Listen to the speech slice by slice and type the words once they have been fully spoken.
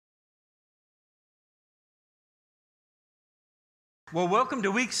Well, welcome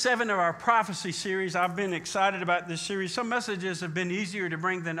to week 7 of our prophecy series. I've been excited about this series. Some messages have been easier to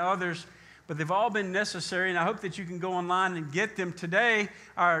bring than others, but they've all been necessary, and I hope that you can go online and get them. Today,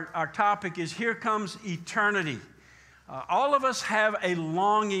 our topic is Here Comes Eternity. All of us have a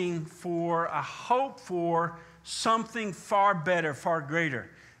longing for, a hope for something far better, far greater.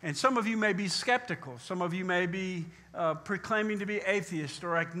 And some of you may be skeptical. Some of you may be proclaiming to be atheist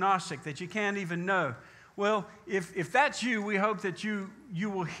or agnostic, that you can't even know. Well, if that's you, we hope that you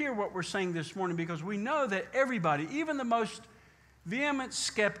will hear what we're saying this morning, because we know that everybody, even the most vehement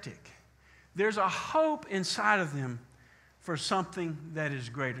skeptic, there's a hope inside of them for something that is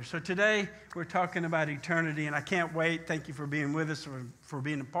greater. So today we're talking about eternity, and I can't wait. Thank you for being with us, for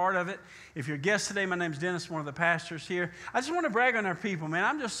being a part of it. If you're a guest today, my name's Dennis, one of the pastors here. I just want to brag on our people, man.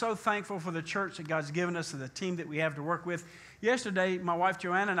 I'm just so thankful for the church that God's given us and the team that we have to work with. Yesterday, my wife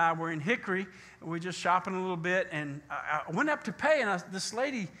Joanna and I were in Hickory. We were just shopping a little bit, and I went up to pay, and this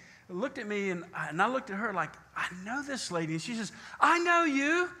lady looked at me, and I looked at her like, I know this lady. And she says, I know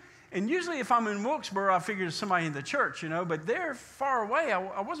you. And usually if I'm in Wilkesboro, I figure it's somebody in the church, but they're far away.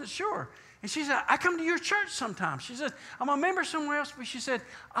 I wasn't sure. And she said, I come to your church sometimes. She said, I'm a member somewhere else, but she said,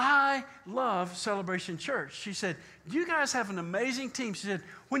 I love Celebration Church. She said, you guys have an amazing team. She said,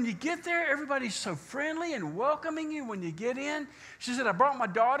 when you get there, everybody's so friendly and welcoming you when you get in. She said, I brought my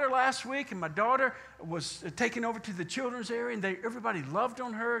daughter last week, and my daughter was taken over to the children's area, and everybody loved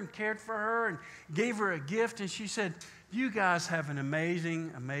on her and cared for her and gave her a gift. And she said, you guys have an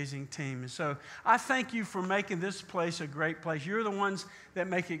amazing, amazing team. And so I thank you for making this place a great place. You're the ones that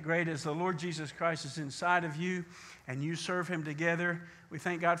make it great as the Lord Jesus Christ is inside of you and you serve him together. We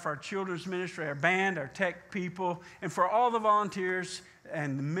thank God for our children's ministry, our band, our tech people, and for all the volunteers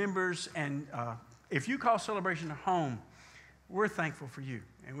and the members. And if you call Celebration home, we're thankful for you.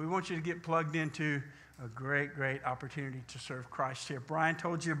 And we want you to get plugged into a great, great opportunity to serve Christ here. Brian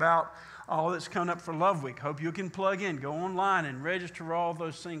told you about all that's coming up for Love Week. Hope you can plug in, go online and register for all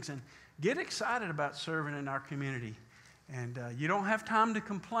those things and get excited about serving in our community. And you don't have time to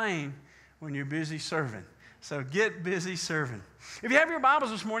complain when you're busy serving. So get busy serving. If you have your Bibles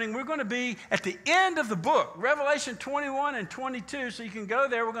this morning, we're going to be at the end of the book, Revelation 21 and 22, so you can go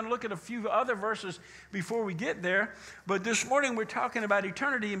there. We're going to look at a few other verses before we get there. But this morning we're talking about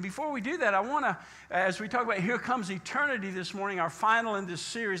eternity. And before we do that, I want to, as we talk about Here Comes Eternity this morning, our final in this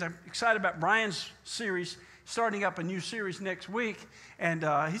series, I'm excited about Brian's series, starting up a new series next week. And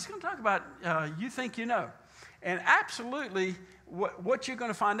he's going to talk about You Think You Know. And absolutely what you're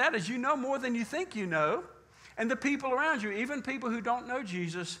going to find out is you know more than you think you know. And the people around you, even people who don't know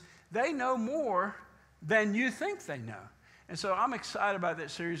Jesus, they know more than you think they know. And so I'm excited about that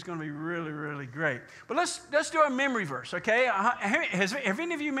series. It's going to be really, really great. But let's do our memory verse, okay? Have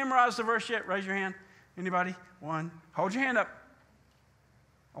any of you memorized the verse yet? Raise your hand. Anybody? One. Hold your hand up.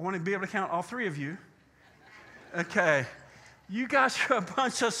 I want to be able to count all 3 of you. Okay. You guys are a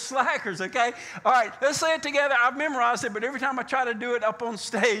bunch of slackers, okay? All right, let's say it together. I've memorized it, but every time I try to do it up on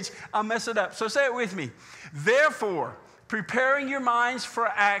stage, I mess it up. So say it with me. Therefore, preparing your minds for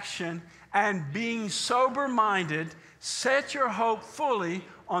action and being sober-minded, set your hope fully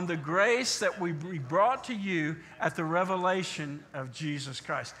on the grace that will be brought to you at the revelation of Jesus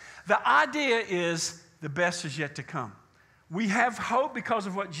Christ. The idea is the best is yet to come. We have hope because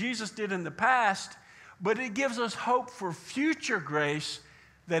of what Jesus did in the past, but it gives us hope for future grace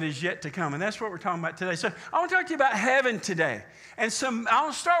that is yet to come. And that's what we're talking about today. So I want to talk to you about heaven today. And I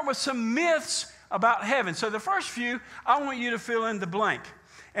want to start with some myths about heaven. So the first few, I want you to fill in the blank.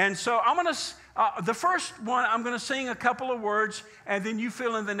 And so I'm going to, the first one, I'm going to sing a couple of words, and then you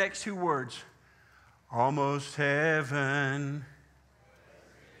fill in the next 2 words. Almost heaven.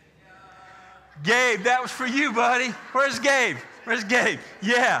 Gabe, that was for you, buddy. Where's Gabe? Where's Gabe?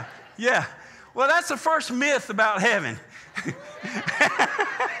 Yeah. Well, that's the first myth about heaven.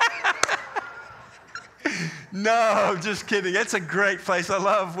 No, just kidding. It's a great place. I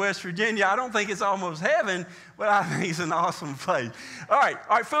love West Virginia. I don't think it's almost heaven, but I think it's an awesome place. All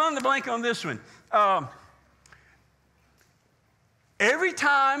right, fill in the blank on this one. Every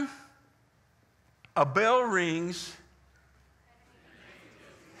time a bell rings,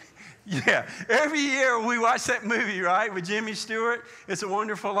 yeah, every year we watch that movie, right, with Jimmy Stewart, It's a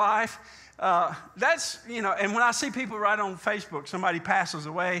Wonderful Life. That's, and when I see people write on Facebook, somebody passes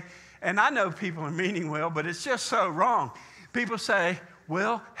away, and I know people are meaning well, but it's just so wrong. People say,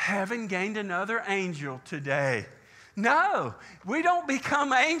 well, heaven gained another angel today. No, we don't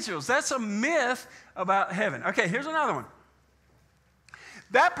become angels. That's a myth about heaven. Okay, here's another one.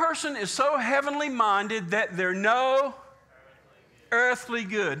 That person is so heavenly minded that they're no earthly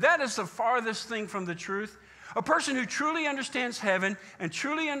good. That is the farthest thing from the truth. A person who truly understands heaven and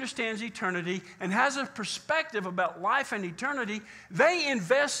truly understands eternity and has a perspective about life and eternity, they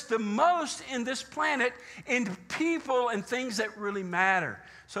invest the most in this planet in people and things that really matter.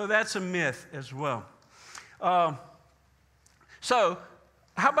 So that's a myth as well. So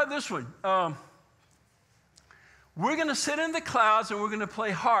how about this one? We're going to sit in the clouds and we're going to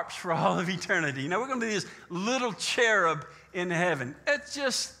play harps for all of eternity. You know, we're going to be this little cherub in heaven. It's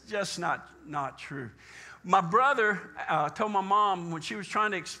just not true. My brother told my mom when she was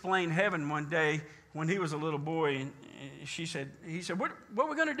trying to explain heaven one day when he was a little boy, and he said, what are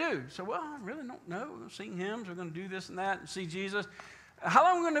we going to do? So, well, I really don't know. We're going to sing hymns. We're going to do this and that and see Jesus. How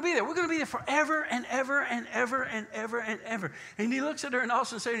long are we going to be there? We're going to be there forever and ever and ever and ever and ever. And he looks at her in all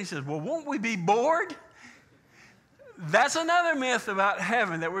sincerity and he says, well, won't we be bored? That's another myth about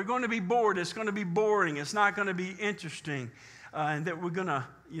heaven, that we're going to be bored. It's going to be boring. It's not going to be interesting. And that we're going to,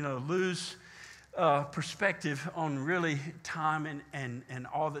 lose perspective on really time and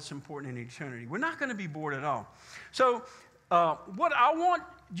all that's important in eternity. We're not going to be bored at all. So what I want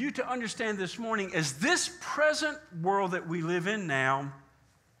you to understand this morning is this present world that we live in now,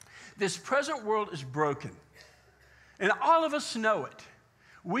 this present world is broken. And all of us know it.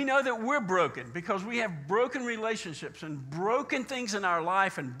 We know that we're broken because we have broken relationships and broken things in our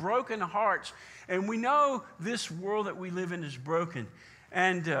life and broken hearts. And we know this world that we live in is broken.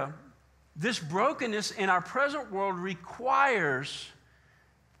 And this brokenness in our present world requires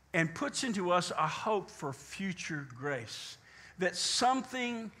and puts into us a hope for future grace, that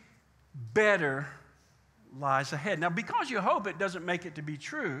something better lies ahead. Now, because you hope, it doesn't make it to be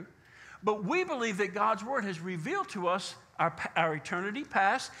true, but we believe that God's Word has revealed to us our eternity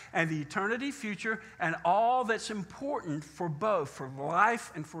past and the eternity future and all that's important for both, for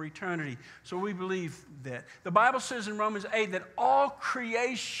life and for eternity. So we believe that. The Bible says in Romans 8 that all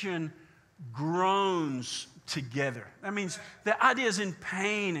creation groans together. That means the idea is in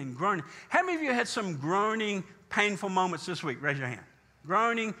pain and groaning. How many of you had some groaning, painful moments this week? Raise your hand.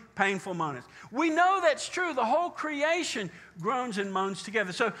 Groaning, painful moments. We know that's true. The whole creation groans and moans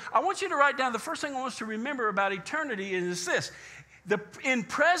together. So I want you to write down the first thing I want us to remember about eternity is this. In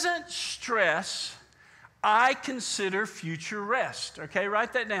present stress, I consider future rest. Okay,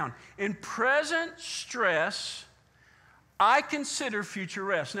 write that down. In present stress, I consider future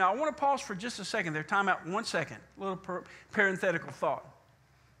rest. Now, I want to pause for just a second there. Time out 1 second. A little parenthetical thought.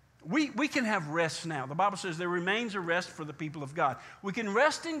 We can have rest now. The Bible says there remains a rest for the people of God. We can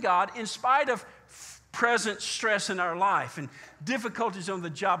rest in God in spite of present stress in our life and difficulties on the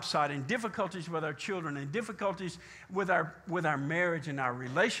job site and difficulties with our children and difficulties with our marriage and our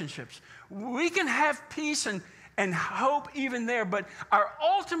relationships. We can have peace and hope even there, but our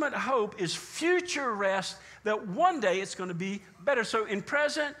ultimate hope is future rest, that one day it's going to be better. So in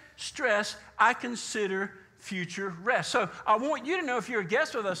present stress, I consider future rest. So I want you to know, if you're a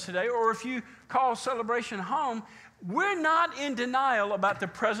guest with us today or if you call Celebration home, we're not in denial about the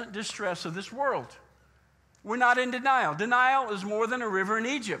present distress of this world. We're not in denial. Denial is more than a river in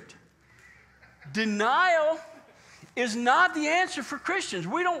Egypt. Denial is not the answer for Christians.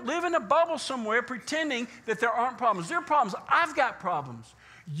 We don't live in a bubble somewhere pretending that there aren't problems. There are problems. I've got problems.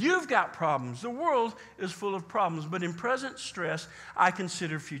 You've got problems. The world is full of problems. But in present stress, I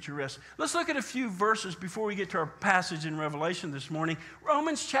consider future rest. Let's look at a few verses before we get to our passage in Revelation this morning.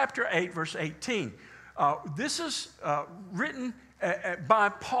 Romans chapter 8, verse 18. This is written by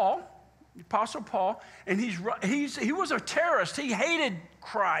Paul, the Apostle Paul, and he was a terrorist. He hated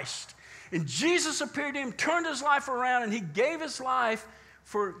Christ. And Jesus appeared to him, turned his life around, and he gave his life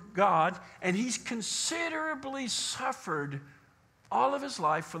for God, and he's considerably suffered all of his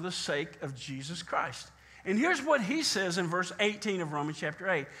life for the sake of Jesus Christ. And here's what he says in verse 18 of Romans chapter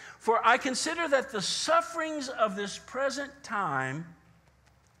 8. For I consider that the sufferings of this present time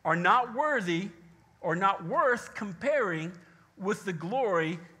are not worthy or not worth comparing with the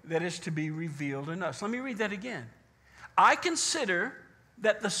glory that is to be revealed in us. Let me read that again. I consider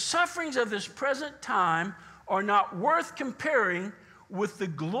that the sufferings of this present time are not worth comparing with the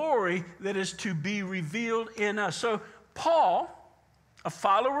glory that is to be revealed in us. So Paul, a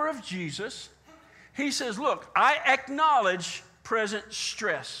follower of Jesus, he says, look, I acknowledge present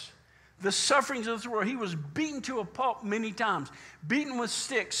stress, the sufferings of this world. He was beaten to a pulp many times, beaten with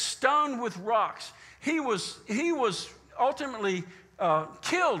sticks, stoned with rocks. He was ultimately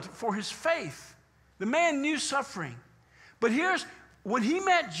killed for his faith. The man knew suffering. But here's when he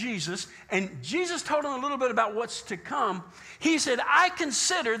met Jesus, and Jesus told him a little bit about what's to come, he said, I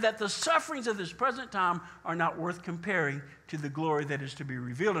consider that the sufferings of this present time are not worth comparing to the glory that is to be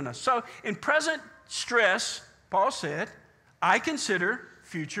revealed in us. So in present stress, Paul said, I consider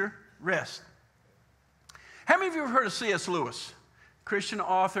future rest. How many of you have heard of C.S. Lewis? Christian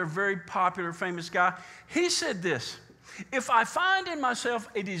author, very popular, famous guy. He said this, if I find in myself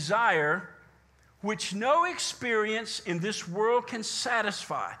a desire which no experience in this world can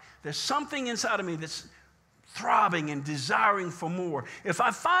satisfy, there's something inside of me that's throbbing and desiring for more. If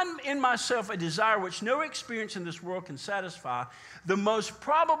I find in myself a desire which no experience in this world can satisfy, the most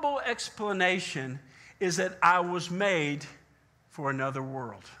probable explanation is that I was made for another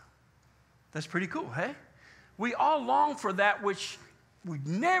world. That's pretty cool, hey? We all long for that which we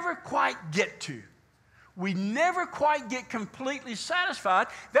never quite get to. We never quite get completely satisfied.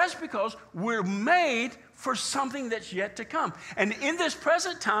 That's because we're made for something that's yet to come. And in this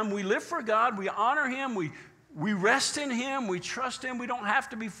present time, we live for God, we honor Him, we rest in Him, we trust Him. We don't have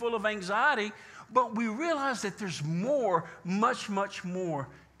to be full of anxiety, but we realize that there's more, much, much more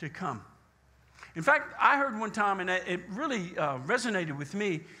to come. In fact, I heard one time, and it really resonated with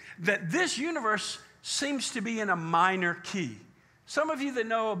me, that this universe seems to be in a minor key. Some of you that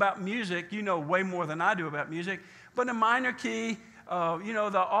know about music, you know way more than I do about music, but a minor key, all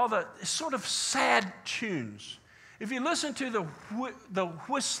the sort of sad tunes. If you listen to the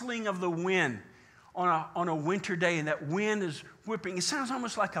whistling of the wind on a winter day, and that wind is whipping, it sounds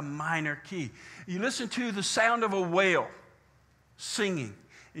almost like a minor key. You listen to the sound of a whale singing.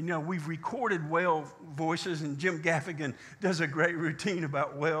 We've recorded whale voices, and Jim Gaffigan does a great routine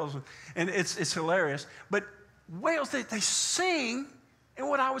about whales, and it's hilarious. But whales, they sing in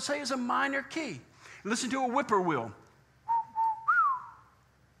what I would say is a minor key. Listen to a whippoorwill.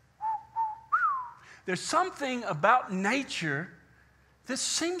 There's something about nature that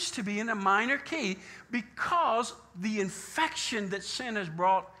seems to be in a minor key because the infection that sin has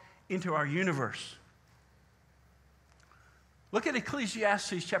brought into our universe. Look at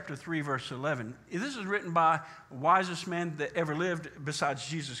Ecclesiastes chapter 3, verse 11. This is written by the wisest man that ever lived besides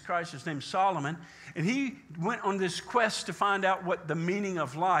Jesus Christ. His name's Solomon. And he went on this quest to find out what the meaning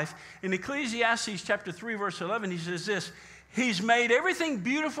of life. In Ecclesiastes chapter 3, verse 11, he says this, He's made everything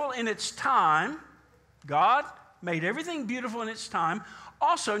beautiful in its time. God made everything beautiful in its time.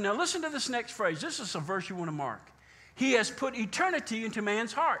 Also, now listen to this next phrase. This is a verse you want to mark. He has put eternity into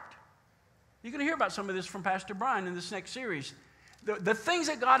man's heart. You're going to hear about some of this from Pastor Brian in this next series. The things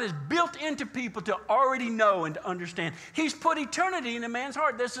that God has built into people to already know and to understand. He's put eternity into man's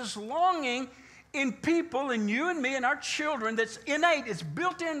heart. There's this longing in people, and you and me and our children, that's innate. It's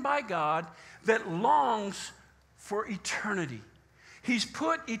built in by God that longs for eternity. He's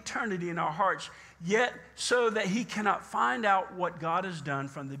put eternity in our hearts, yet so that He cannot find out what God has done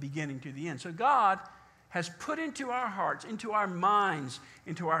from the beginning to the end. So God has put into our hearts, into our minds,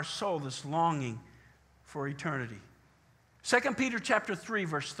 into our soul, this longing for eternity. 2 Peter chapter 3,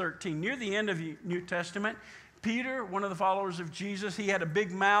 verse 13, near the end of the New Testament, Peter, one of the followers of Jesus, he had a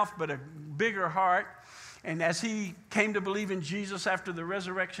big mouth but a bigger heart. And as he came to believe in Jesus after the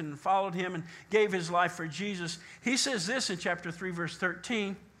resurrection and followed Him and gave his life for Jesus, he says this in chapter 3, verse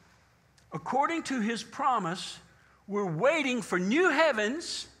 13, according to His promise, we're waiting for new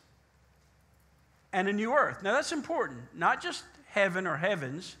heavens and a new earth. Now that's important. Not just heaven or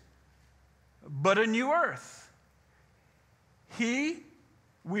heavens, but a new earth. We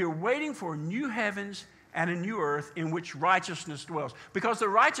are waiting for new heavens and a new earth in which righteousness dwells. Because the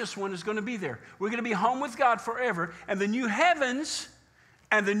righteous one is going to be there. We're going to be home with God forever. And the new heavens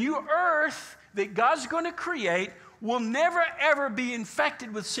and the new earth that God's going to create will never, ever be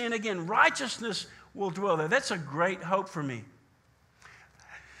infected with sin again. Righteousness will dwell there. That's a great hope for me.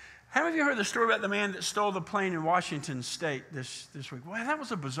 How many of you heard the story about the man that stole the plane in Washington State this week? Well, that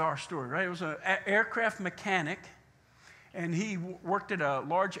was a bizarre story, right? It was an aircraft mechanic, and he worked at a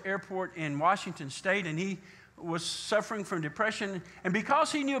large airport in Washington State, and he was suffering from depression. And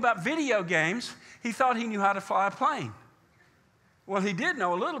because he knew about video games, he thought he knew how to fly a plane. Well, he did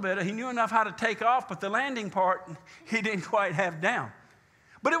know a little bit. He knew enough how to take off, but the landing part he didn't quite have down.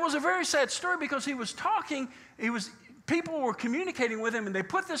 But it was a very sad story because he was talking, people were communicating with him, and they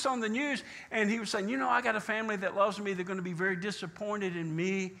put this on the news, and he was saying, I got a family that loves me. They're going to be very disappointed in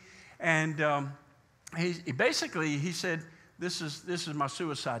me. And he said, this is my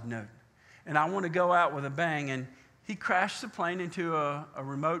suicide note, and I want to go out with a bang. And he crashed the plane into a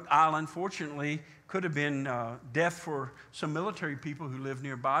remote island. Fortunately, could have been death for some military people who lived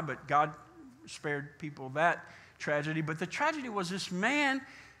nearby, but God spared people that tragedy. But the tragedy was this man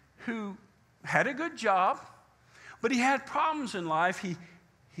who had a good job, but he had problems in life.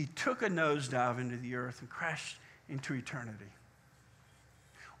 He took a nosedive into the earth and crashed into eternity.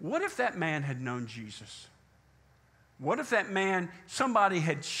 What if that man had known Jesus? What if that man, somebody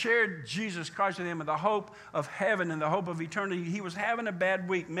had shared Jesus Christ with him and the hope of heaven and the hope of eternity? He was having a bad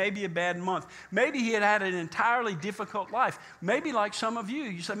week, maybe a bad month. Maybe he had had an entirely difficult life. Maybe like some of you,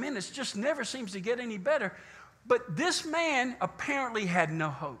 you say, man, it just never seems to get any better. But this man apparently had no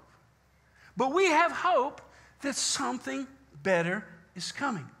hope. But we have hope that something better is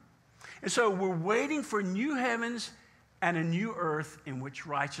coming. And so we're waiting for new heavens and a new earth in which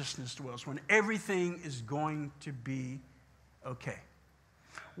righteousness dwells, when everything is going to be okay.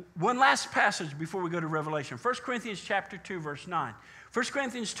 One last passage before we go to Revelation. 1 Corinthians chapter 2, verse 9. 1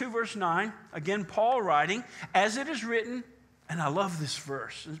 Corinthians 2, verse 9, again, Paul writing, as it is written, and I love this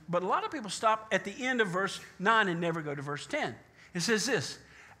verse, but a lot of people stop at the end of verse 9 and never go to verse 10. It says this,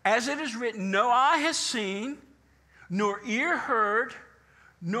 as it is written, no eye has seen, nor ear heard,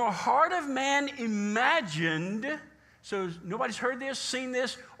 nor heart of man imagined. So nobody's heard this, seen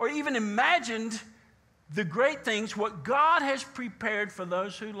this, or even imagined the great things, what God has prepared for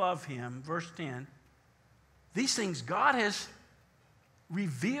those who love him. Verse 10, these things God has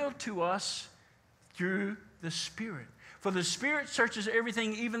revealed to us through the Spirit. For the Spirit searches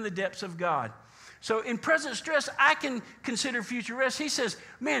everything, even the depths of God. So in present stress, I can consider future rest. He says,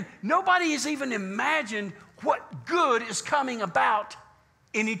 man, nobody has even imagined what good is coming about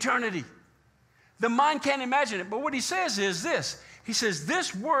in eternity. The mind can't imagine it. But what he says is this. He says,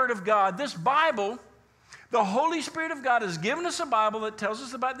 this Word of God, this Bible, the Holy Spirit of God has given us a Bible that tells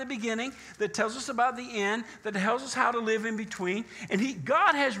us about the beginning, that tells us about the end, that tells us how to live in between. And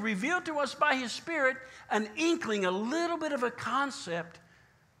God has revealed to us by His Spirit an inkling, a little bit of a concept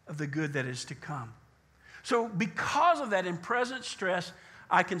of the good that is to come. So because of that, in present stress,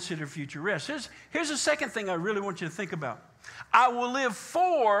 I consider future rest. Here's the second thing I really want you to think about. I will live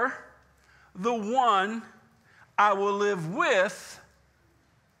for the one I will live with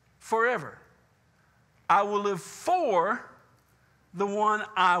forever. I will live for the one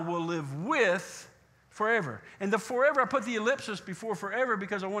I will live with forever. And the forever, I put the ellipsis before forever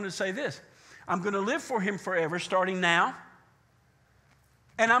because I want to say this. I'm going to live for him forever, starting now.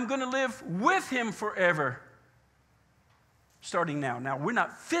 And I'm going to live with him forever, starting now. Now, we're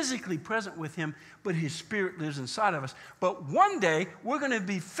not physically present with him, but his Spirit lives inside of us. But one day, we're going to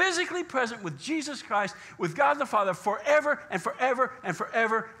be physically present with Jesus Christ, with God the Father, forever and forever and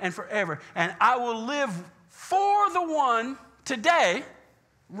forever and forever. And I will live for the one today,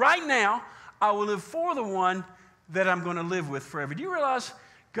 right now, I will live for the one that I'm going to live with forever. Do you realize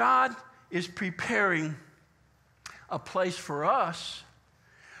God is preparing a place for us,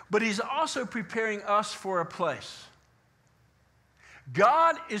 but he's also preparing us for a place.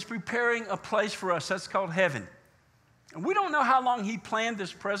 God is preparing a place for us. That's called heaven. And we don't know how long he planned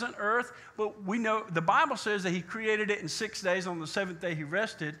this present earth, but we know the Bible says that he created it in 6 days. On the seventh day, he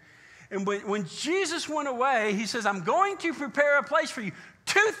rested. And when Jesus went away, he says, I'm going to prepare a place for you.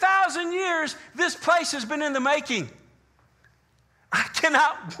 2,000 years, this place has been in the making. I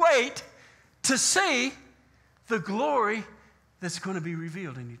cannot wait to see the glory that's going to be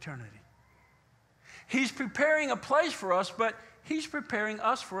revealed in eternity. He's preparing a place for us, but he's preparing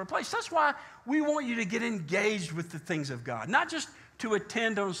us for a place. That's why we want you to get engaged with the things of God. Not just to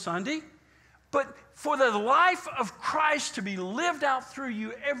attend on Sunday, but for the life of Christ to be lived out through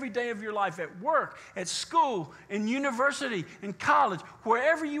you every day of your life, at work, at school, in university, in college,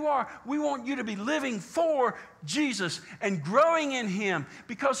 wherever you are. We want you to be living for Jesus and growing in him,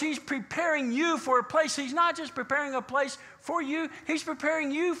 because he's preparing you for a place. He's not just preparing a place for you, he's preparing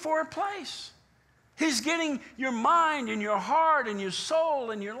you for a place. He's getting your mind and your heart and your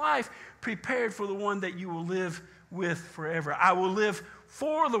soul and your life prepared for the one that you will live with forever. I will live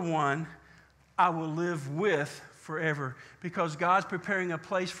for the one I will live with forever, because God's preparing a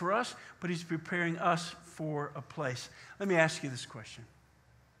place for us, but he's preparing us for a place. Let me ask you this question.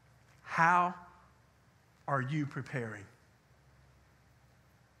 How are you preparing?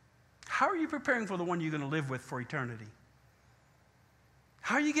 How are you preparing for the one you're going to live with for eternity?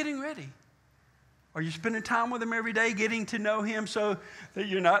 How are you getting ready? Are you spending time with him every day, getting to know him so that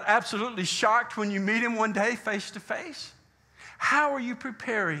you're not absolutely shocked when you meet him one day face to face? How are you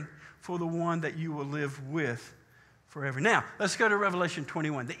preparing for the one that you will live with forever? Now, let's go to Revelation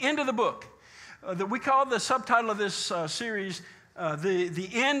 21, the end of the book. That we call the subtitle of this series, the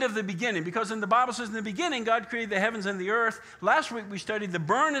end of the beginning, because in the Bible says in the beginning, God created the heavens and the earth. Last week we studied the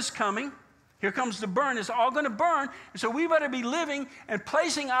burn is coming. Here comes the burn. It's all going to burn. And so we better be living and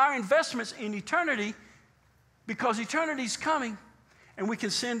placing our investments in eternity, because eternity's coming, and we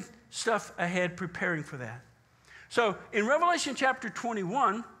can send stuff ahead preparing for that. So in Revelation chapter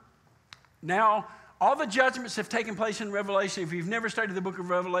 21, now All the judgments have taken place in Revelation. If you've never studied the book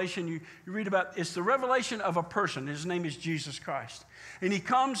of Revelation, you read about it's the revelation of a person. His name is Jesus Christ. And he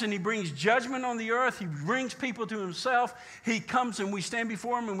comes and he brings judgment on the earth. He brings people to himself. He comes and we stand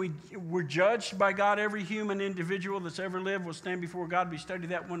before him and we're judged by God. Every human individual that's ever lived will stand before God. We studied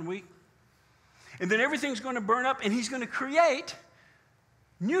that one week. And then everything's going to burn up and he's going to create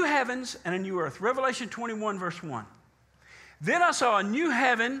new heavens and a new earth. Revelation 21 verse 1. Then I saw a new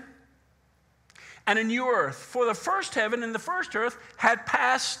heaven and a new earth. For the first heaven and the first earth had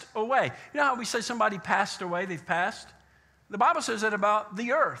passed away. You know how we say somebody passed away, they've passed? The Bible says that about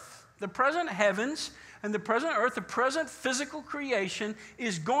the earth. The present heavens and the present earth, the present physical creation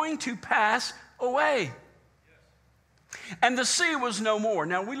is going to pass away. And the sea was no more.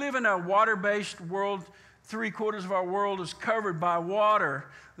 Now, we live in a water-based world. 3/4 of our world is covered by water.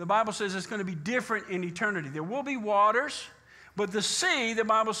 The Bible says it's going to be different in eternity. There will be waters, but the sea, the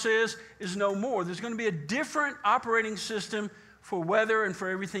Bible says, is no more. There's going to be a different operating system for weather and for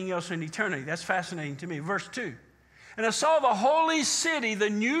everything else in eternity. That's fascinating to me. Verse 2. And I saw the holy city, the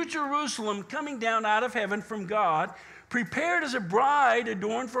new Jerusalem, coming down out of heaven from God, prepared as a bride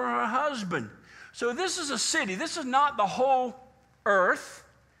adorned for her husband. So this is a city. This is not the whole earth.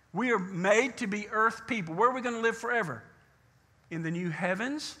 We are made to be earth people. Where are we going to live forever? In the new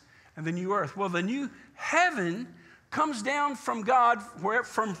heavens and the new earth. Well, the new heaven comes down from God,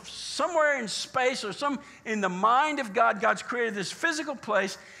 from somewhere in space or in the mind of God. God's created this physical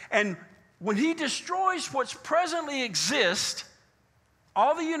place, and when he destroys what's presently exists,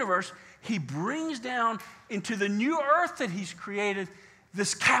 all the universe, he brings down into the new earth that he's created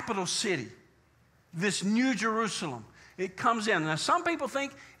this capital city, this new Jerusalem. It comes in. Now, some people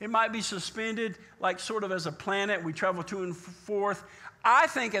think it might be suspended, like sort of as a planet. We travel to and forth. I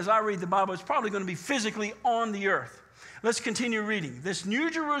think, as I read the Bible, it's probably going to be physically on the earth. Let's continue reading. This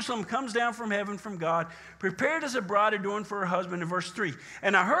new Jerusalem comes down from heaven from God, prepared as a bride adorned for her husband, in verse 3.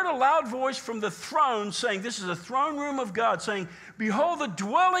 And I heard a loud voice from the throne saying, this is the throne room of God, saying, behold, the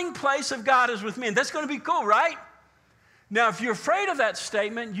dwelling place of God is with men. That's going to be cool, right? Now, if you're afraid of that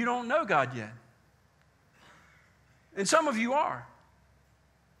statement, you don't know God yet. And some of you are.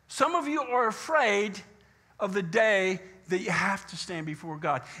 Some of you are afraid of the day that you have to stand before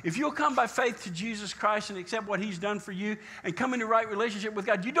God. If you'll come by faith to Jesus Christ and accept what he's done for you and come into right relationship with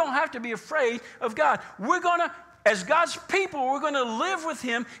God, you don't have to be afraid of God. We're going to, as God's people, we're going to live with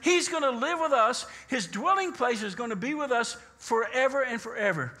him. He's going to live with us. His dwelling place is going to be with us forever and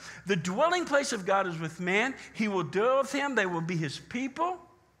forever. The dwelling place of God is with man. He will dwell with him. They will be his people.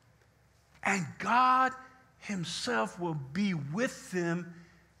 And God himself will be with them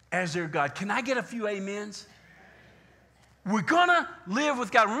as their God. Can I get a few amens? We're going to live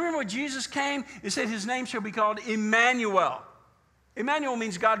with God. Remember when Jesus came? It said his name shall be called Emmanuel. Emmanuel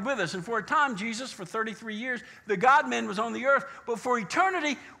means God with us. And for a time, Jesus, for 33 years, the God-man was on the earth. But for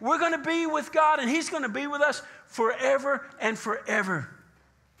eternity, we're going to be with God, and he's going to be with us forever and forever.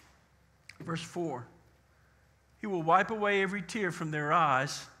 Verse 4. He will wipe away every tear from their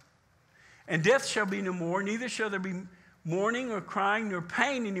eyes, and death shall be no more, neither shall there be mourning or crying nor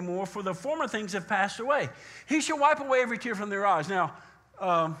pain anymore, for the former things have passed away. He shall wipe away every tear from their eyes. Now,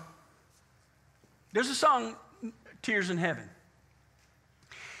 there's a song, Tears in Heaven.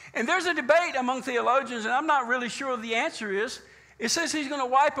 And there's a debate among theologians, and I'm not really sure what the answer is. It says he's going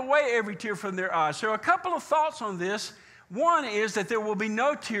to wipe away every tear from their eyes. So a couple of thoughts on this. One is that there will be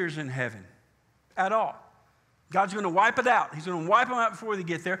no tears in heaven at all. God's going to wipe it out. He's going to wipe them out before they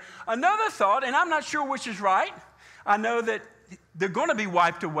get there. Another thought, and I'm not sure which is right. I know that they're going to be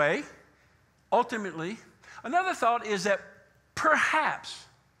wiped away, ultimately. Another thought is that perhaps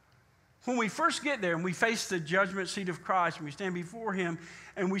when we first get there and we face the judgment seat of Christ and we stand before him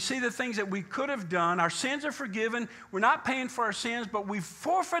and we see the things that we could have done, our sins are forgiven, we're not paying for our sins, but we've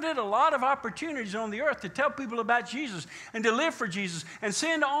forfeited a lot of opportunities on the earth to tell people about Jesus and to live for Jesus and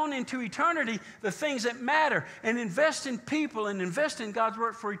send on into eternity the things that matter and invest in people and invest in God's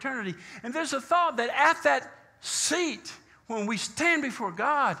work for eternity. And there's a thought that at that seat, when we stand before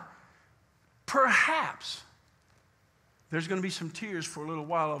God, perhaps there's going to be some tears for a little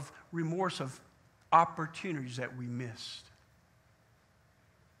while of remorse of opportunities that we missed.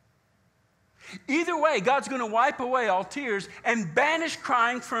 Either way, God's going to wipe away all tears and banish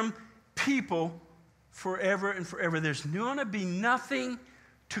crying from people forever and forever. There's going to be nothing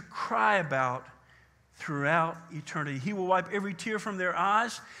to cry about throughout eternity. He will wipe every tear from their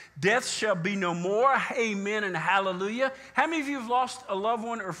eyes. Death shall be no more. Amen and hallelujah. How many of you have lost a loved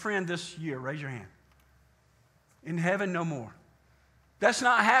one or friend this year? Raise your hand. In heaven, no more. That's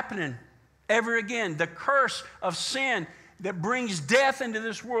not happening ever again. The curse of sin that brings death into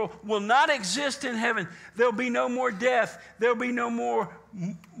this world will not exist in heaven. There'll be no more death. There'll be no more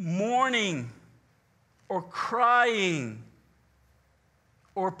mourning or crying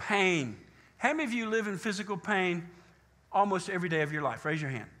or pain. How many of you live in physical pain almost every day of your life? Raise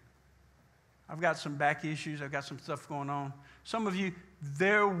your hand. I've got some back issues. I've got some stuff going on. Some of you,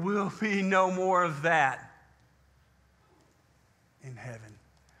 there will be no more of that in heaven.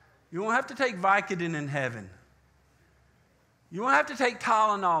 You won't have to take Vicodin in heaven. You won't have to take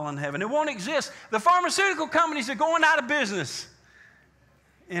Tylenol in heaven. It won't exist. The pharmaceutical companies are going out of business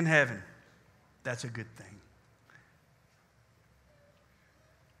in heaven. That's a good thing.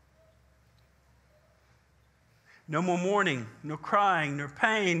 No more mourning, no crying, nor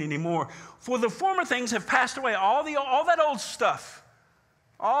pain anymore. For the former things have passed away. All that old stuff,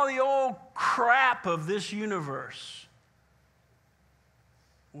 all the old crap of this universe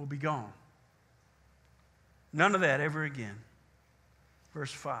will be gone. None of that ever again.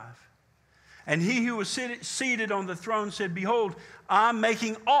 Verse 5. And he who was seated on the throne said, Behold, I'm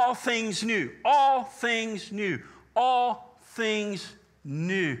making all things new. All things new. All things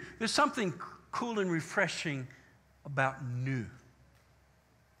new. There's something cool and refreshing about new.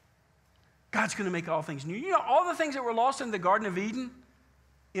 God's going to make all things new. You know, all the things that were lost in the Garden of Eden,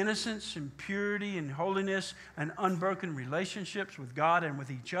 innocence and purity and holiness and unbroken relationships with God and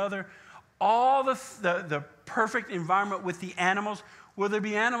with each other, all the perfect environment with the animals. Will there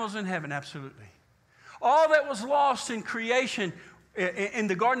be animals in heaven? Absolutely. All that was lost in creation, in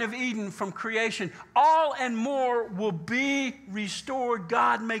the Garden of Eden from creation, all and more will be restored.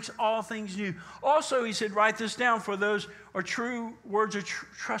 God makes all things new. Also, he said, write this down, for those are true, words are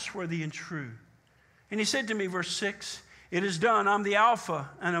trustworthy and true. And he said to me, verse 6, it is done. I'm the Alpha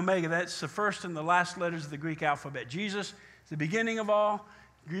and Omega. That's the first and the last letters of the Greek alphabet. Jesus is the beginning of all.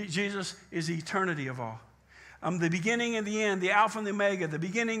 Jesus is the eternity of all. I'm the beginning and the end, the Alpha and the Omega, the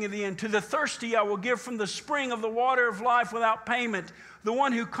beginning and the end. To the thirsty I will give from the spring of the water of life without payment. The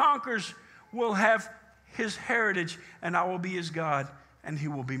one who conquers will have his heritage, and I will be his God, and he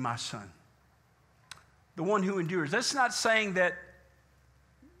will be my son. The one who endures. That's not saying that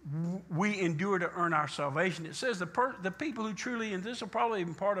we endure to earn our salvation. It says the people who truly, and this will probably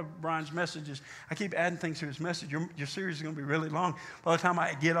be part of Brian's messages. I keep adding things to his message. Your series is going to be really long by the time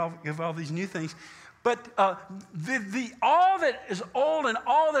I give all these new things. But all that is old and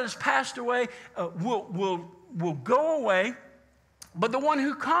all that has passed away will go away. But the one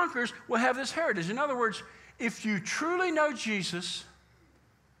who conquers will have this heritage. In other words, if you truly know Jesus,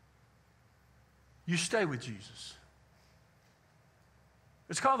 you stay with Jesus.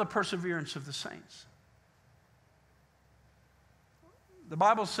 It's called the perseverance of the saints. The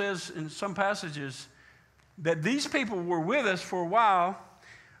Bible says in some passages that these people were with us for a while,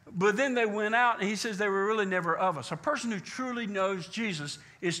 but then they went out, and he says they were really never of us. A person who truly knows Jesus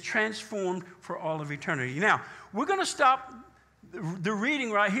is transformed for all of eternity. Now, we're going to stop the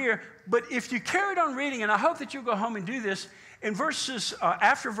reading right here, but if you carried on reading, and I hope that you'll go home and do this, in verses,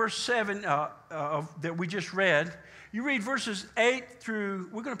 after verse 7 that we just read, you read verses 8 through,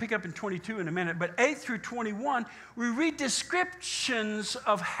 we're going to pick up in 22 in a minute, but 8 through 21, we read descriptions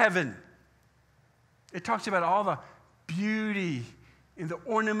of heaven. It talks about all the beauty and the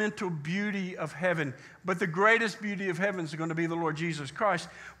ornamental beauty of heaven. But the greatest beauty of heaven is going to be the Lord Jesus Christ.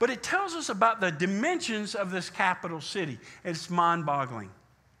 But it tells us about the dimensions of this capital city. It's mind-boggling.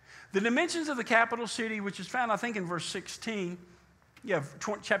 The dimensions of the capital city, which is found, I think, in verse 16.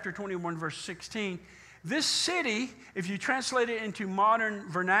 Chapter 21, verse 16. This city, if you translate it into modern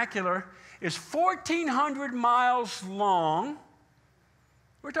vernacular, is 1,400 miles long.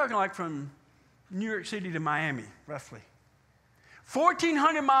 We're talking like from New York City to Miami, roughly.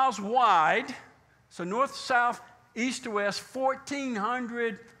 1,400 miles wide, so north, south, east to west,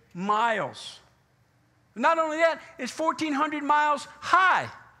 1,400 miles. Not only that, it's 1,400 miles high.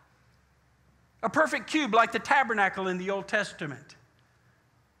 A perfect cube like the tabernacle in the Old Testament.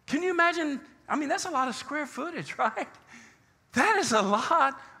 Can you imagine? I mean, that's a lot of square footage, right? That is a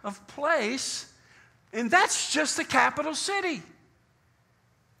lot of place, and that's just the capital city.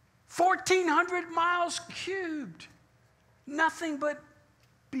 1,400 miles cubed. Nothing but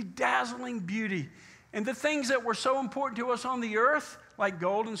bedazzling beauty. And the things that were so important to us on the earth, like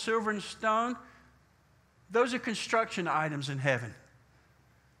gold and silver and stone, those are construction items in heaven.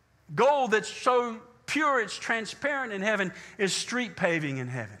 Gold that's so pure it's transparent in heaven is street paving in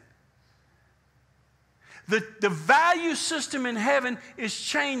heaven. The value system in heaven is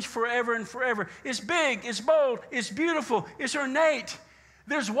changed forever and forever. It's big, it's bold, it's beautiful, it's ornate.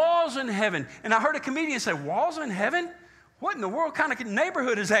 There's walls in heaven. And I heard a comedian say, walls in heaven? What in the world kind of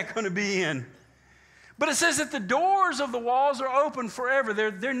neighborhood is that going to be in? But it says that the doors of the walls are open forever.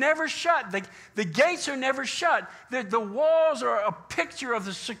 They're never shut. The gates are never shut. The walls are a picture of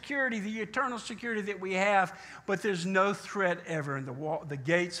the security, the eternal security that we have, but there's no threat ever. And the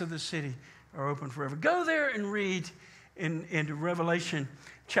gates of the city are open forever. Go there and read in Revelation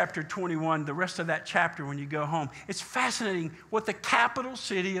chapter 21, the rest of that chapter when you go home. It's fascinating what the capital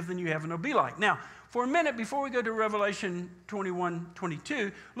city of the new heaven will be like. Now, for a minute, before we go to Revelation 21,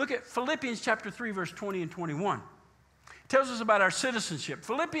 22, look at Philippians chapter 3, verse 20 and 21. It tells us about our citizenship.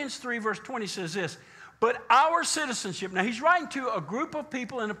 Philippians 3, verse 20 says this, but our citizenship, now he's writing to a group of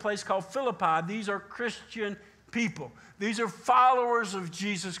people in a place called Philippi. These are Christian people. These are followers of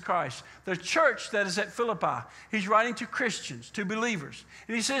Jesus Christ. The church that is at Philippi. He's writing to Christians, to believers.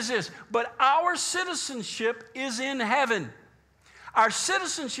 And he says this, but our citizenship is in heaven. Our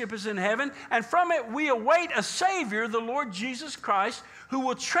citizenship is in heaven, and from it we await a Savior, the Lord Jesus Christ, who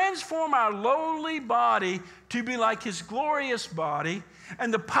will transform our lowly body to be like His glorious body,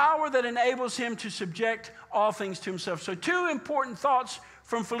 and the power that enables Him to subject all things to Himself. So 2 important thoughts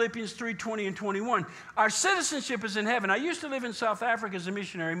from Philippians 3, 20 and 21. Our citizenship is in heaven. I used to live in South Africa as a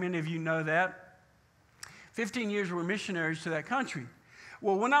missionary. Many of you know that. 15 years we were missionaries to that country.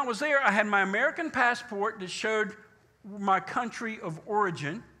 Well, when I was there, I had my American passport that showed my country of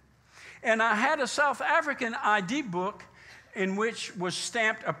origin, and I had a South African ID book in which was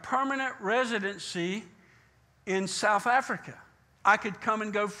stamped a permanent residency in South Africa. I could come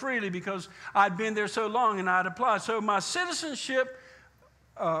and go freely because I'd been there so long and I'd applied. So my citizenship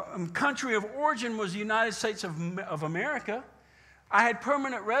country of origin was the United States of America. I had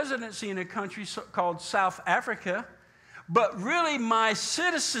permanent residency in a country called South Africa, but really my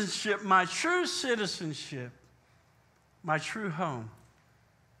citizenship, my true citizenship, my true home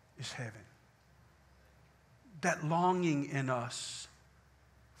is heaven. That longing in us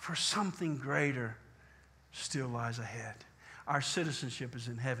for something greater still lies ahead. Our citizenship is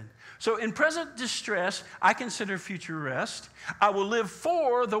in heaven. So in present distress, I consider future rest. I will live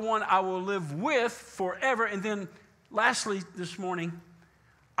for the one I will live with forever. And then lastly this morning,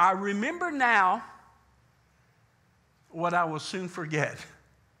 I remember now what I will soon forget.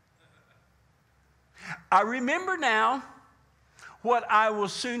 I remember now what I will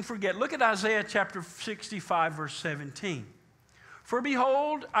soon forget. Look at Isaiah chapter 65, verse 17. For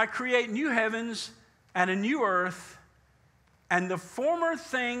behold, I create new heavens and a new earth, and the former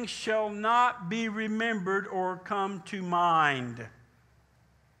things shall not be remembered or come to mind.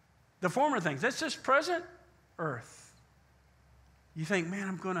 The former things, that's just present earth. You think, man,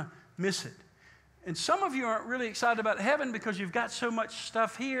 I'm going to miss it. And some of you aren't really excited about heaven because you've got so much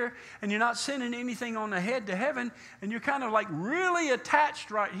stuff here and you're not sending anything on ahead to heaven, and you're kind of like really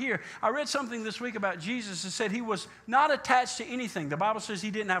attached right here. I read something this week about Jesus that said he was not attached to anything. The Bible says he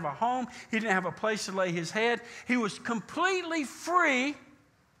didn't have a home. He didn't have a place to lay his head. He was completely free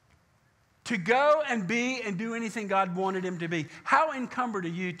to go and be and do anything God wanted him to be. How encumbered are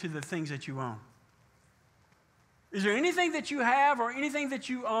you to the things that you own? Is there anything that you have or anything that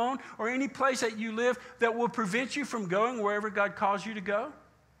you own or any place that you live that will prevent you from going wherever God calls you to go?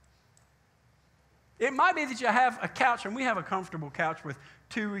 It might be that you have a couch, and we have a comfortable couch with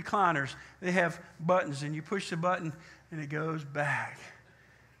 2 recliners. They have buttons, and you push the button, and it goes back.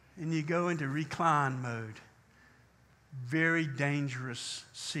 And you go into recline mode. Very dangerous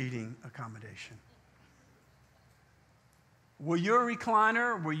seating accommodation. Will your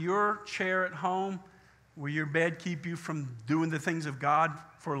recliner, will your chair at home, will your bed keep you from doing the things of God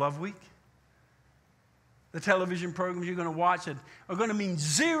for Love Week? The television programs you're going to watch that are going to mean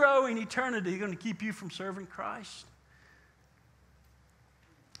zero in eternity, are going to keep you from serving Christ.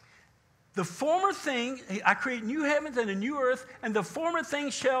 The former thing, I create new heavens and a new earth, and the former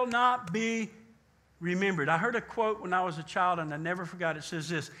things shall not be remembered. I heard a quote when I was a child, and I never forgot. It says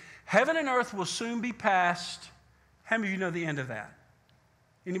this: heaven and earth will soon be past. How many of you know the end of that?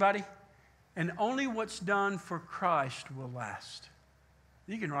 Anybody? And only what's done for Christ will last.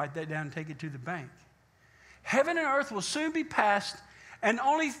 You can write that down and take it to the bank. Heaven and earth will soon be past, and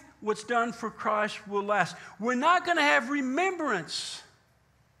only what's done for Christ will last. We're not going to have remembrance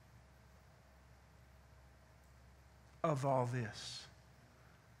of all this.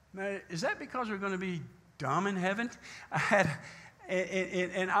 Now, is that because we're going to be dumb in heaven?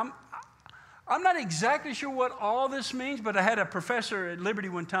 I'm not exactly sure what all this means, but I had a professor at Liberty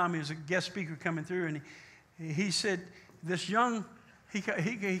one time. He was a guest speaker coming through, and he said this young, he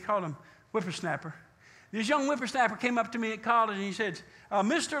called him whippersnapper. This young whippersnapper came up to me at college, and he said,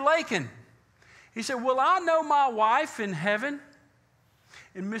 Mr. Lakin, he said, will I know my wife in heaven?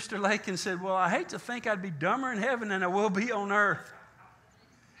 And Mr. Lakin said, well, I hate to think I'd be dumber in heaven than I will be on earth.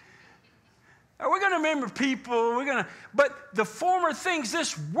 We're going to remember people. But the former things,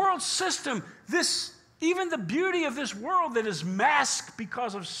 this world system, even the beauty of this world that is masked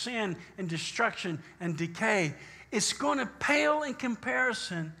because of sin and destruction and decay, it's going to pale in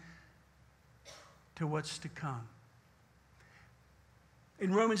comparison to what's to come.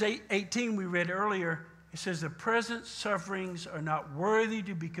 In Romans 8:18, we read earlier, it says, the present sufferings are not worthy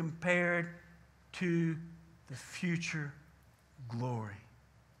to be compared to the future glory.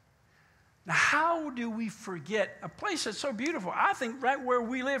 Now, how do we forget a place that's so beautiful? I think right where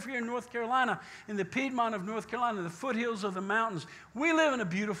we live here in North Carolina, in the Piedmont of North Carolina, the foothills of the mountains, we live in a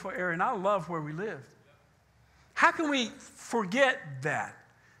beautiful area, and I love where we live. How can we forget that?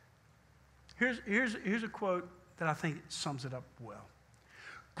 Here's a quote that I think sums it up well.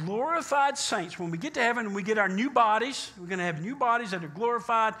 Glorified saints, when we get to heaven and we get our new bodies, we're going to have new bodies that are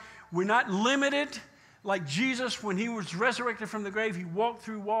glorified. We're not limited like Jesus when he was resurrected from the grave. He walked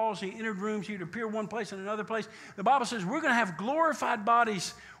through walls, he entered rooms, he'd appear one place and another place. The Bible says we're going to have glorified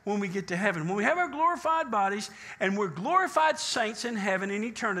bodies when we get to heaven. When we have our glorified bodies and we're glorified saints in heaven in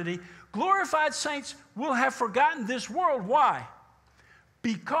eternity, glorified saints will have forgotten this world. Why?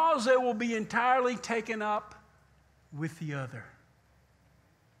 Because they will be entirely taken up with the other.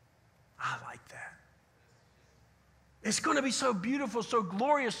 I like that. It's going to be so beautiful, so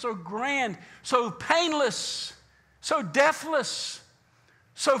glorious, so grand, so painless, so deathless,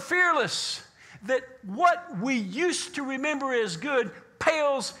 so fearless, that what we used to remember as good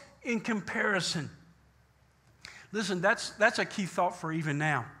pales in comparison. Listen, that's a key thought for even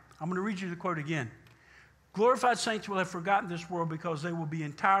now. I'm going to read you the quote again. Glorified saints will have forgotten this world because they will be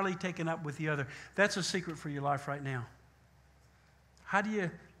entirely taken up with the other. That's a secret for your life right now. How do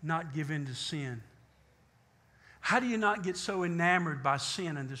you not give in to sin? How do you not get so enamored by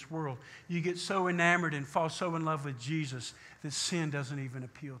sin in this world? You get so enamored and fall so in love with Jesus that sin doesn't even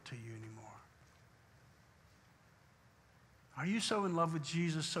appeal to you anymore. Are you so in love with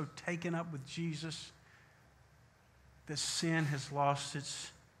Jesus, so taken up with Jesus, that sin has lost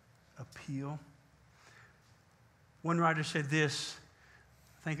its appeal? One writer said this,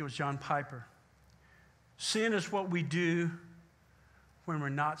 I think it was John Piper. Sin is what we do when we're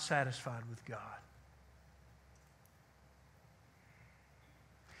not satisfied with God.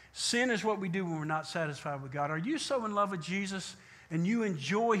 Sin is what we do when we're not satisfied with God. Are you so in love with Jesus and you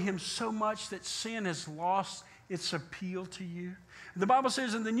enjoy him so much that sin has lost its appeal to you? The Bible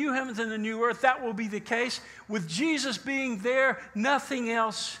says in the new heavens and the new earth, that will be the case. With Jesus being there, nothing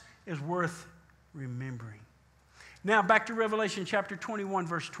else is worth remembering. Now, back to Revelation chapter 21,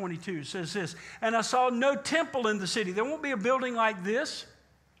 verse 22. It says this, and I saw no temple in the city. There won't be a building like this.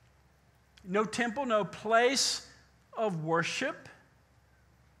 No temple, no place of worship.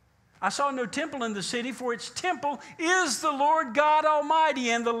 I saw no temple in the city, for its temple is the Lord God Almighty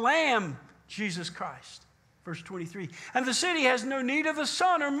and the Lamb, Jesus Christ. Verse 23, and the city has no need of the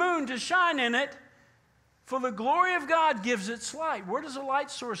sun or moon to shine in it, for the glory of God gives its light. Where does the light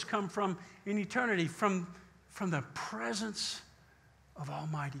source come from in eternity? From the presence of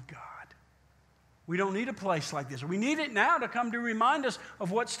Almighty God. We don't need a place like this. We need it now to come to remind us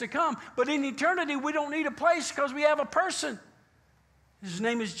of what's to come. But in eternity, we don't need a place because we have a person. His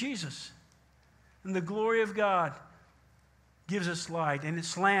name is Jesus. And the glory of God gives us light. And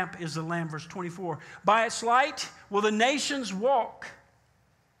its lamp is the Lamb, verse 24. By its light will the nations walk.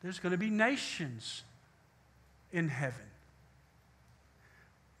 There's going to be nations in heaven.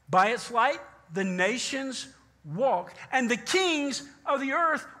 By its light, the nations walk, and the kings of the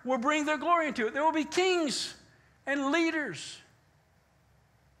earth will bring their glory into it. There will be kings and leaders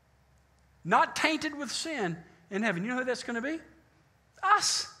not tainted with sin in heaven. You know who that's going to be?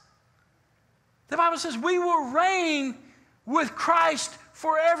 Us. The Bible says we will reign with Christ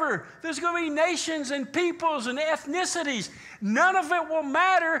forever. There's going to be nations and peoples and ethnicities. None of it will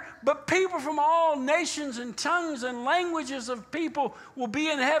matter, but people from all nations and tongues and languages of people will be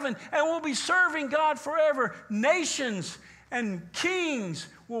in heaven and will be serving God forever. Nations and kings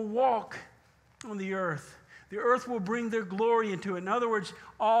will walk on the earth. The earth will bring their glory into it. In other words,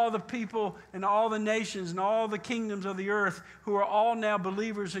 all the people and all the nations and all the kingdoms of the earth who are all now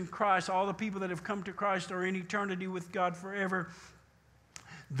believers in Christ, all the people that have come to Christ are in eternity with God forever.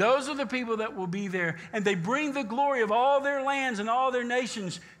 Those are the people that will be there, and they bring the glory of all their lands and all their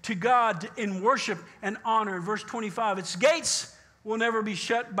nations to God in worship and honor. Verse 25, its gates will never be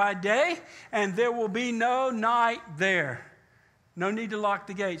shut by day, and there will be no night there. No need to lock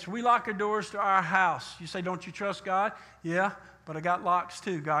the gates. We lock our doors to our house. You say, don't you trust God? Yeah, but I got locks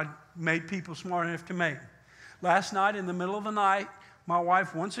too. God made people smart enough to make them. Last night, in the middle of the night, my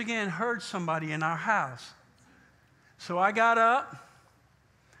wife once again heard somebody in our house. So I got up.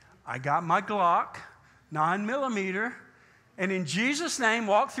 I got my Glock 9mm, and in Jesus' name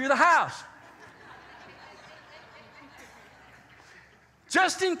walked through the house.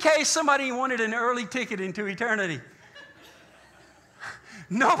 Just in case somebody wanted an early ticket into eternity.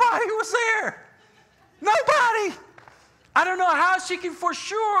 Nobody was there. Nobody. I don't know how she can for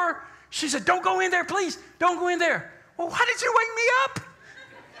sure. She said, don't go in there, please. Don't go in there. Well, why did you wake me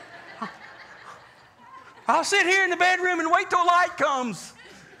up? I'll sit here in the bedroom and wait till light comes.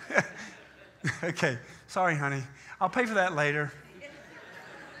 Okay, sorry, honey. I'll pay for that later.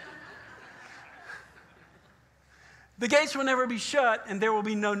 The gates will never be shut, and there will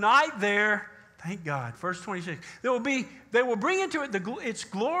be no night there. Thank God. Verse 26. They will bring into it its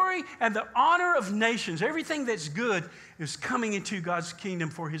glory and the honor of nations. Everything that's good is coming into God's kingdom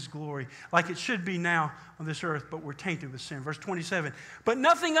for his glory, like it should be now on this earth, but we're tainted with sin. Verse 27. But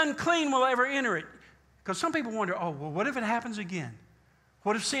nothing unclean will ever enter it. Because some people wonder, oh, well, what if it happens again?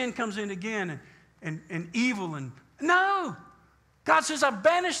 What if sin comes in again and evil? No. God says, I've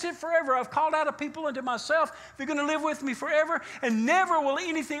banished it forever. I've called out a people unto myself. They're going to live with me forever, and never will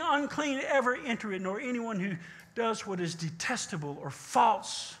anything unclean ever enter it, nor anyone who does what is detestable or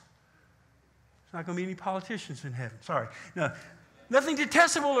false. There's not going to be any politicians in heaven. Sorry. No, nothing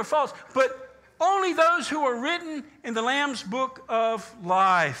detestable or false, but only those who are written in the Lamb's book of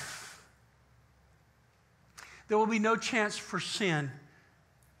life. There will be no chance for sin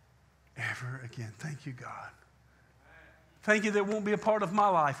ever again. Thank you, God. Thank you that won't be a part of my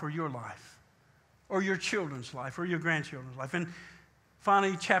life or your life or your children's life or your grandchildren's life. And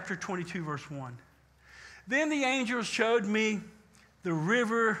finally, chapter 22, verse 1. Then the angel showed me the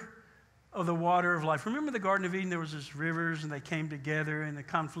river of the water of life. Remember the Garden of Eden? There was these rivers, and they came together in the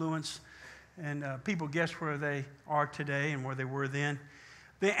confluence, and people guess where they are today and where they were then.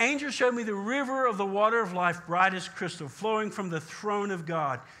 The angel showed me the river of the water of life, bright as crystal, flowing from the throne of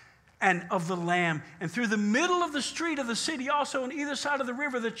God and of the Lamb. And through the middle of the street of the city, also on either side of the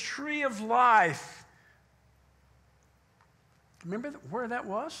river, the tree of life. Remember where that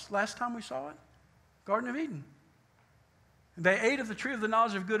was last time we saw it? Garden of Eden. They ate of the tree of the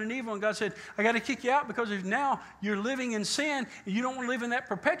knowledge of good and evil, and God said, I got to kick you out because if now you're living in sin, and you don't want to live in that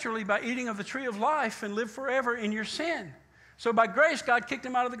perpetually by eating of the tree of life and live forever in your sin. So by grace, God kicked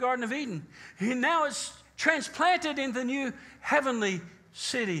him out of the Garden of Eden. And now it's transplanted in the new heavenly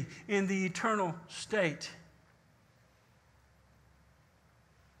city in the eternal state.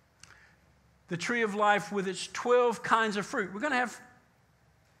 The tree of life with its 12 kinds of fruit. We're going to have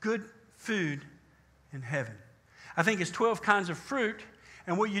good food in heaven. I think it's 12 kinds of fruit,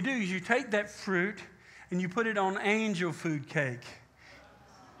 and what you do is you take that fruit and you put it on angel food cake,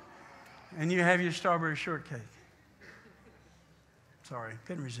 and you have your strawberry shortcake. Sorry,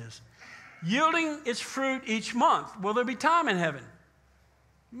 couldn't resist. Yielding its fruit each month. Will there be time in heaven?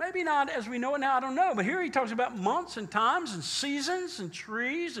 Maybe not as we know it now, I don't know. But here he talks about months and times and seasons and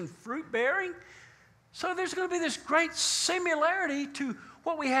trees and fruit bearing. So there's going to be this great similarity to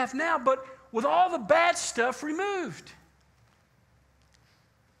what we have now, but with all the bad stuff removed.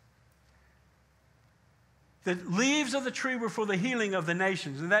 The leaves of the tree were for the healing of the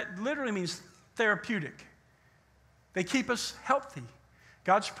nations. And that literally means therapeutic. They keep us healthy.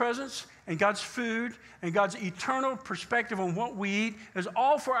 God's presence and God's food and God's eternal perspective on what we eat is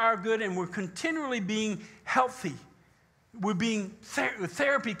all for our good, and we're continually being healthy. We're being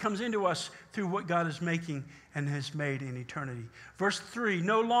therapy comes into us through what God is making and has made in eternity. Verse 3,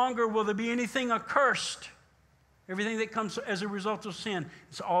 no longer will there be anything accursed. Everything that comes as a result of sin,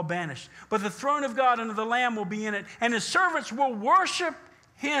 it's all banished. But the throne of God and of the Lamb will be in it, and his servants will worship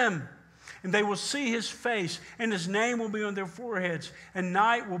him. And they will see his face, and his name will be on their foreheads, and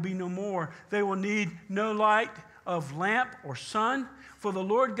night will be no more. They will need no light of lamp or sun, for the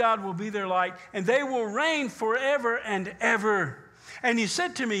Lord God will be their light, and they will reign forever and ever. And he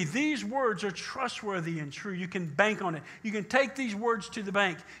said to me, these words are trustworthy and true. You can bank on it. You can take these words to the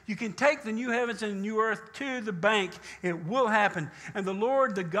bank. You can take the new heavens and new earth to the bank. It will happen. And the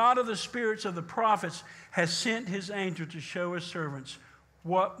Lord, the God of the spirits of the prophets, has sent his angel to show his servants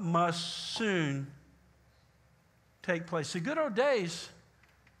what must soon take place. The good old days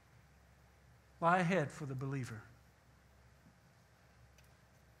lie ahead for the believer.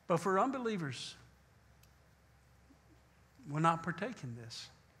 But for unbelievers, we'll not partake in this.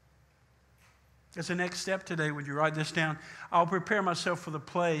 As the next step today, would you write this down? I'll prepare myself for the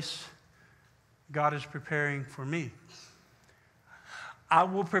place God is preparing for me. I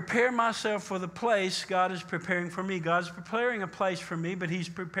will prepare myself for the place God is preparing for me. God's preparing a place for me, but he's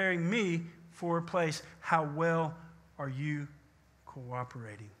preparing me for a place. How well are you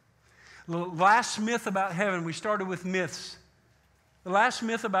cooperating? Last myth about heaven. We started with myths. The last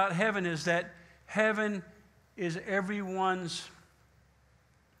myth about heaven is that heaven is everyone's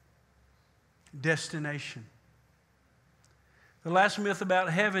destination. The last myth about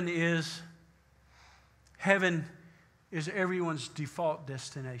heaven is everyone's default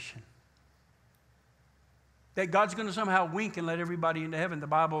destination. That God's going to somehow wink and let everybody into heaven. The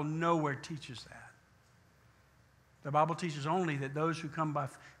Bible nowhere teaches that. The Bible teaches only that those who come by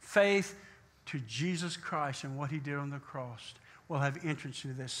faith to Jesus Christ and what he did on the cross will have entrance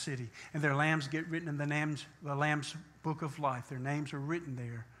into this city. And their names get written in the Lamb's book of life. Their names are written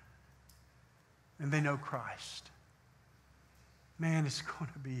there. And they know Christ. Man, it's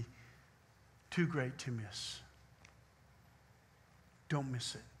going to be too great to miss. Don't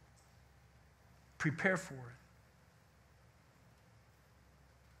miss it. Prepare for it.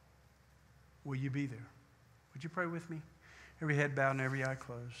 Will you be there? Would you pray with me? Every head bowed and every eye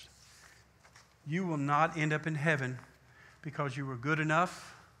closed. You will not end up in heaven because you were good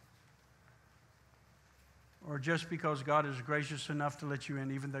enough or just because God is gracious enough to let you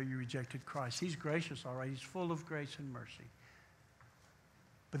in even though you rejected Christ. He's gracious, all right. He's full of grace and mercy.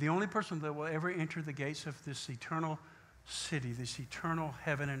 But the only person that will ever enter the gates of this eternal city, this eternal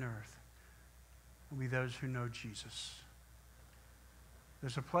heaven and earth, will be those who know Jesus.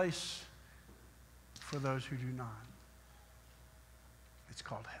 There's a place for those who do not. It's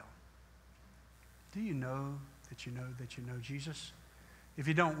called hell. Do you know that you know that you know Jesus? If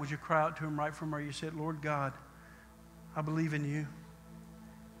you don't, would you cry out to him right from where you sit? Lord God, I believe in you.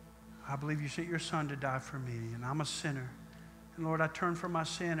 I believe you sent your son to die for me, and I'm a sinner. And Lord, I turn from my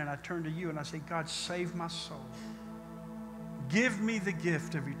sin, and I turn to you, and I say, God, save my soul. Give me the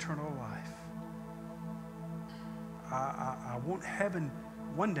gift of eternal life. I want heaven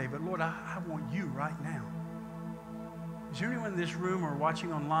one day, but Lord, I want you right now. Is there anyone in this room or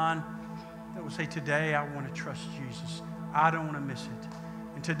watching online that will say, today I want to trust Jesus? I don't want to miss it.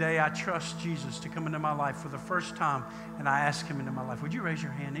 And today I trust Jesus to come into my life for the first time, and I ask him into my life. Would you raise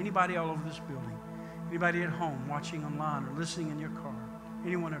your hand? Anybody all over this building? Anybody at home, watching online, or listening in your car?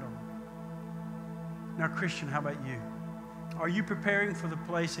 Anyone at all? Now, Christian, how about you? Are you preparing for the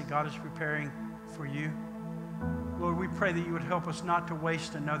place that God is preparing for you? Lord, we pray that you would help us not to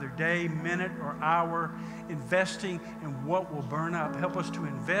waste another day, minute, or hour investing in what will burn up. Help us to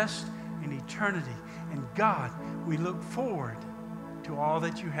invest in eternity. And God, we look forward to all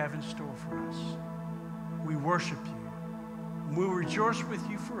that you have in store for us. We worship you. We'll rejoice with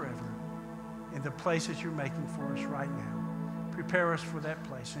you forever in the place that you're making for us right now. Prepare us for that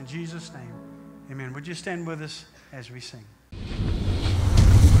place. In Jesus' name, amen. Would you stand with us as we sing?